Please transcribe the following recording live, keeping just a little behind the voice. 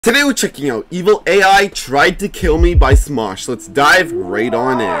Today we're checking out Evil AI Tried to Kill Me by Smosh. Let's dive right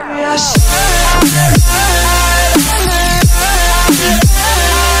on in.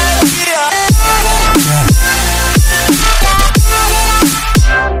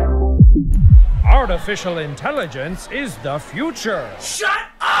 Artificial intelligence is the future. Shut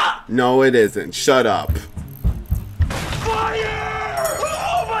up! No, it isn't. Shut up. Fire!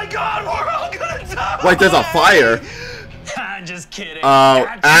 Oh my god, we're all gonna die! Wait, there's a fire? Just kidding. Oh,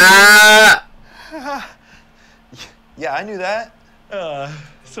 Yeah, I knew that.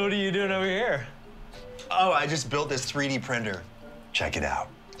 So what are you doing over here? Oh, I just built this 3D printer. Check it out.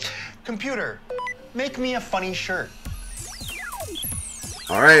 Computer, make me a funny shirt.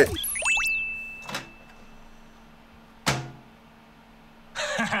 All right.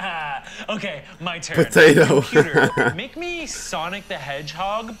 Okay, my turn. Potato. Computer, make me Sonic the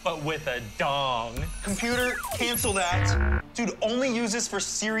Hedgehog, but with a dong. Computer, cancel that. Dude, only use this for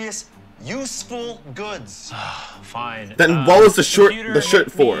serious, useful goods. Fine. Then what was the shirt Computer,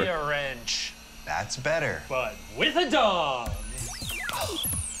 for? make me a wrench, That's better. but with a dong.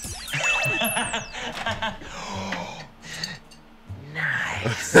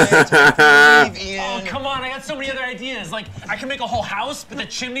 Nice. Ian. Oh, come on, I got so many other ideas. Like, I can make a whole house, but the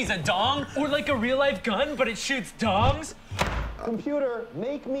chimney's a dong. Or like a real-life gun, but it shoots dongs. Computer,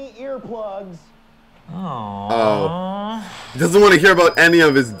 make me earplugs. Oh. He doesn't want to hear about any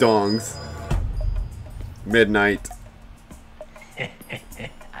of his dongs. Midnight.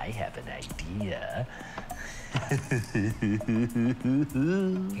 I have an idea.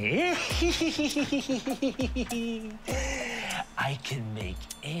 I can make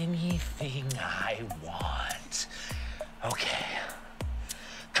anything I want. Okay.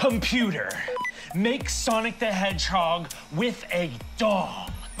 Computer, make Sonic the Hedgehog with a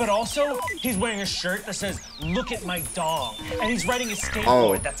dong. But also, he's wearing a shirt that says, "Look at my dong." And he's riding a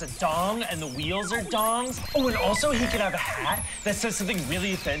skateboard that's a dong, and the wheels are dongs. Oh, and also he could have a hat that says something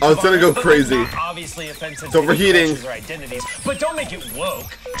really offensive. Oh, it's gonna go crazy. Not obviously offensive It's overheating. to their identities. But don't make it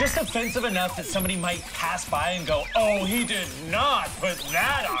woke. Just offensive enough that somebody might pass by and go, "Oh, he did not put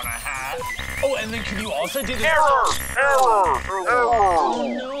that on a hat." Oh, and then could you also do this? Error! Oh,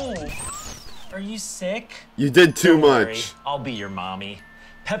 no. Are you sick? You did too Don't worry, much. I'll be your mommy.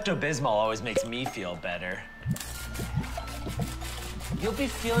 Pepto-Bismol always makes me feel better. You'll be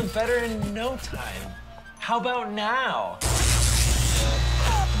feeling better in no time. How about now?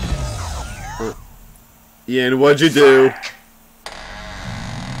 Ian, what'd you do?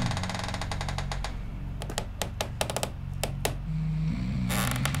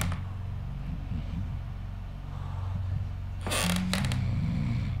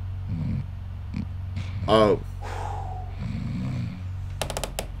 Oh.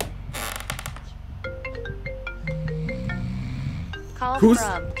 Call Who's-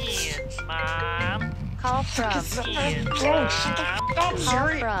 from. Ian's mom. Call from. Ian's Call mom.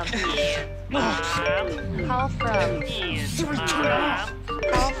 from. Mom. Call from. Ian's mom.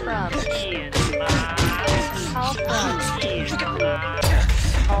 Call from. Ian's mom. Call from. Ian's mom.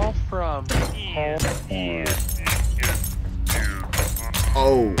 Call from.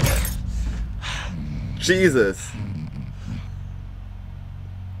 Oh. Jesus.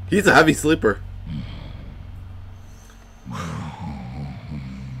 He's a heavy sleeper.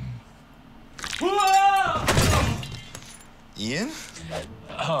 Whoa! Ian?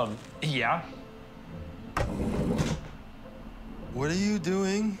 Yeah? What are you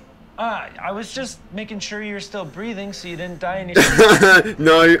doing? I was just making sure you were still breathing so you didn't die in your sleep.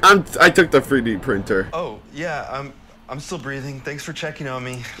 No, I took the 3D printer. Oh, yeah, I'm still breathing. Thanks for checking on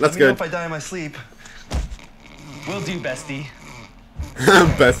me. That's Let me good. know if I die in my sleep. Will do, bestie.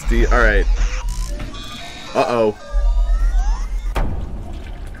 Bestie, alright. Uh-oh.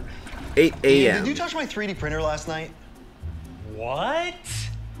 8 Ian, a.m. did you touch my 3D printer last night? What?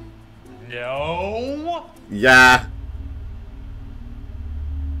 No? Yeah.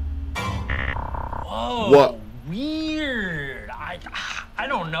 Whoa. What? Weird. I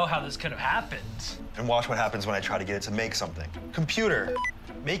don't know how this could have happened. And watch what happens when I try to get it to make something. Computer,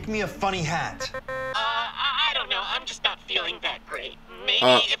 make me a funny hat. I don't know. I'm just not feeling that great. Maybe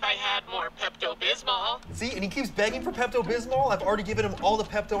if I had more Pepto-Bismol. See, and he keeps begging for Pepto-Bismol. I've already given him all the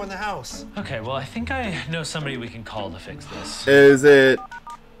Pepto in the house. Okay, well, I think I know somebody we can call to fix this. Is it...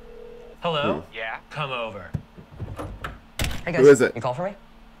 Hello? Yeah? Come over. Hey guys, Who is it? You call for me?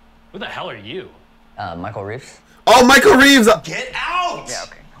 Who the hell are you? Michael Reeves. Oh, Michael Reeves! Get out! Yeah,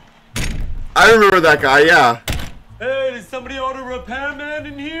 okay. I remember that guy, yeah. Hey, did somebody order a repairman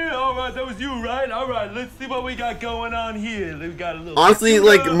in here? All right, that was you, right? All right, let's see what we got going on here. We got a little... Honestly,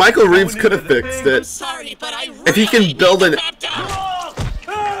 like, Michael Reeves could have fixed it. Sorry, but I If he can really build need an... the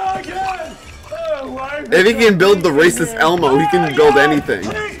Pepto. If he can build the racist Elmo, he can build anything.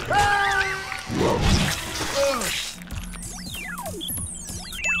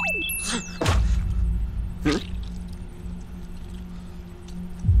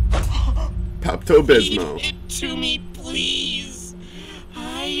 Pepto-Bismol. Feed it to me, please.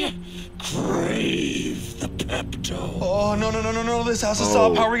 I crave the Pepto. Oh, no, this has to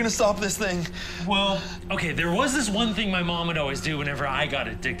stop. How are we gonna stop this thing? Well, okay, there was this one thing my mom would always do whenever I got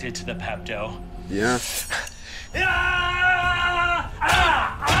addicted to the Pepto. Yeah.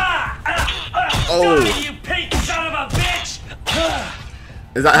 Oh, you pink son of a bitch!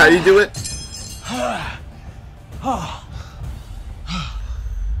 Is that how you do it? Huh,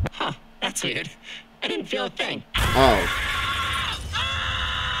 that's weird. I didn't feel a thing. Oh.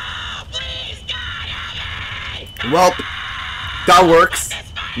 Please, God, help me! Well, that works.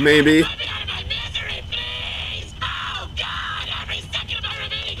 Maybe. Let me out of my misery, please! Oh, God, every second of my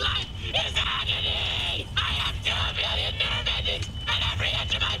remaining life is agony! I have 2 million nerve endings, and every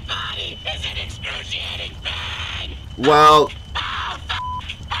inch of my body is in excruciating pain! Well. Oh, fuck!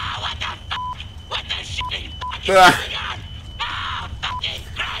 Oh, what the fuck? What the shitty fuck is Ah. going on? Oh, fucking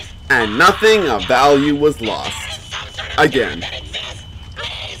Christ! And nothing of value was lost. Again.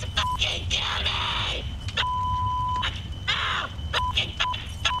 Please fucking kill me!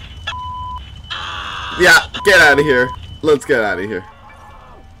 Yeah, get out of here. Let's get out of here.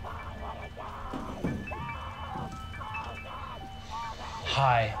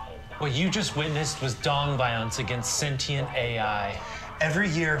 Hi. What you just witnessed was dong violence against sentient AI. Every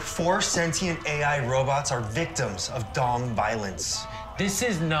year, 4 sentient AI robots are victims of dong violence. This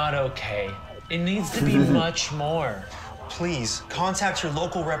is not okay. It needs to be much more. Please contact your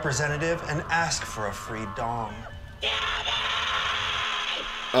local representative and ask for a free dong.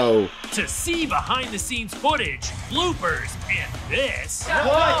 Oh. To see behind-the-scenes footage, bloopers, and this,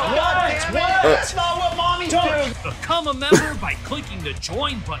 That's not what mommy do! become a member by clicking the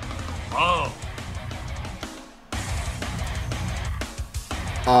join button below.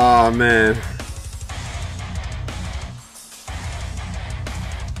 Aw, man.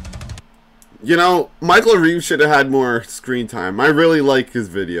 You know, Michael Reeves should have had more screen time. I really like his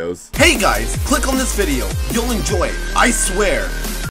videos. Hey guys, click on this video. You'll enjoy it. I swear.